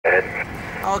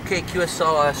Okay,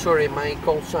 QSO, sorry, my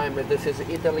call sign. This is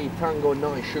Italy Tango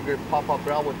 9 Sugar Papa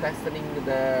Bravo, testing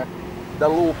the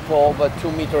loop of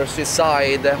 2 meters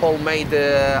inside, the homemade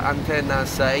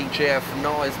antennas, HF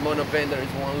noise, monobender is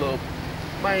one loop.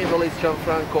 My name is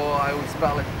Gianfranco, I will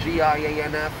spell it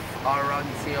GIANFRNCO,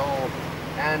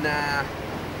 and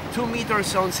 2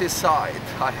 meters on this side,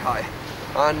 hi,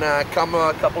 and come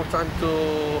a couple times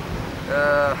to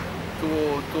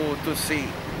see,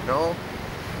 no?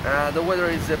 The weather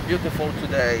is beautiful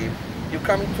today. You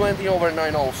come 20 over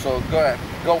 9 also. Go ahead.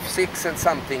 Golf 6 and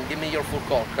something. Give me your full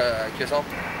cork, Chiesel.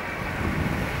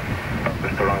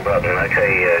 Mr. Wrong button.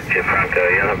 Okay, Gianfranco,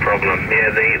 yeah, no problem.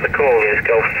 Yeah, the call is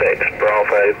Golf 6,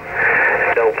 Bravo,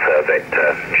 Delta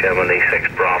Victor, Germany 6,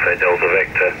 Bravo, Delta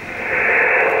Victor.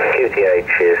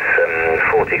 QTH is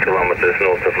 40 kilometers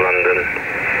north of London.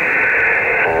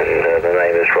 And the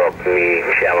name is Rob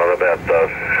Michele Roberto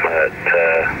at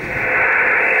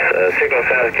signal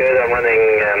sounds good. I'm running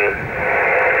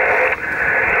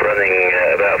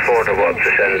about 400 watts to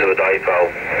send to a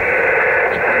dipole.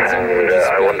 And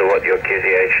I wonder what your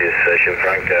QTH is,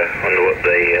 Gianfranco. I wonder what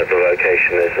the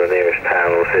location is, the nearest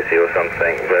town or city or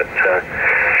something. But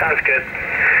sounds good.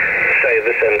 Say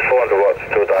this ends 400 watts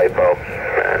to a dipole.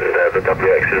 And the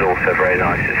WX is also very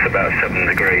nice. It's about 7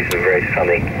 degrees and very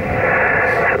sunny.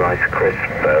 It's a nice crisp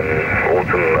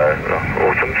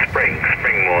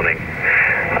spring morning.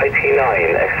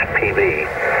 IT9SPB,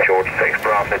 George 6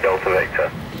 Bravo Delta Victor.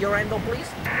 Your handle, please.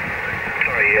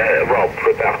 Sorry, Rob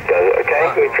Roberto,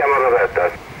 okay? Chiamo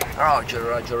Roberto.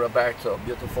 Roger, Roberto.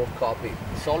 Beautiful copy.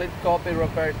 Solid copy,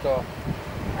 Roberto.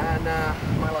 And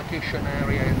my location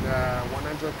area in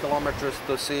 100 kilometers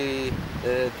to see,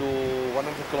 to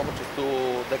 100 kilometers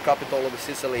to the capital of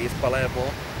Sicily is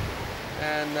Palermo.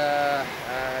 And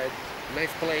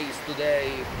nice place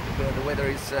today. The weather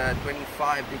is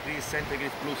 25 degrees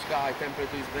centigrade, blue sky,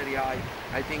 temperature is very high.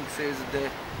 I think this is the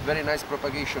very nice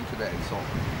propagation today. So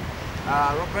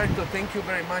Roberto, thank you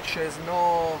very much. There's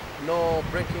no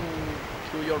breaking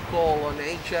through your call on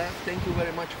HF. Thank you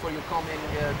very much for your coming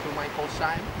to my call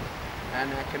sign.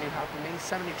 And can you help me?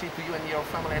 73 to you and your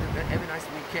family. Have a nice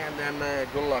weekend and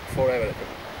good luck for everything.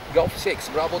 Golf 6,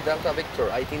 Bravo Delta Victor,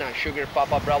 IT9 Sugar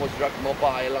Papa Bravo Drug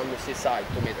Mobile on the seaside,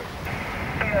 2 meters.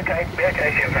 Okay,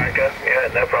 Gianfranco. Yeah,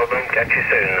 no problem. Catch you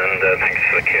soon, and thanks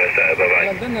for the QSO.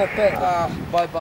 Bye-bye. Bye-bye.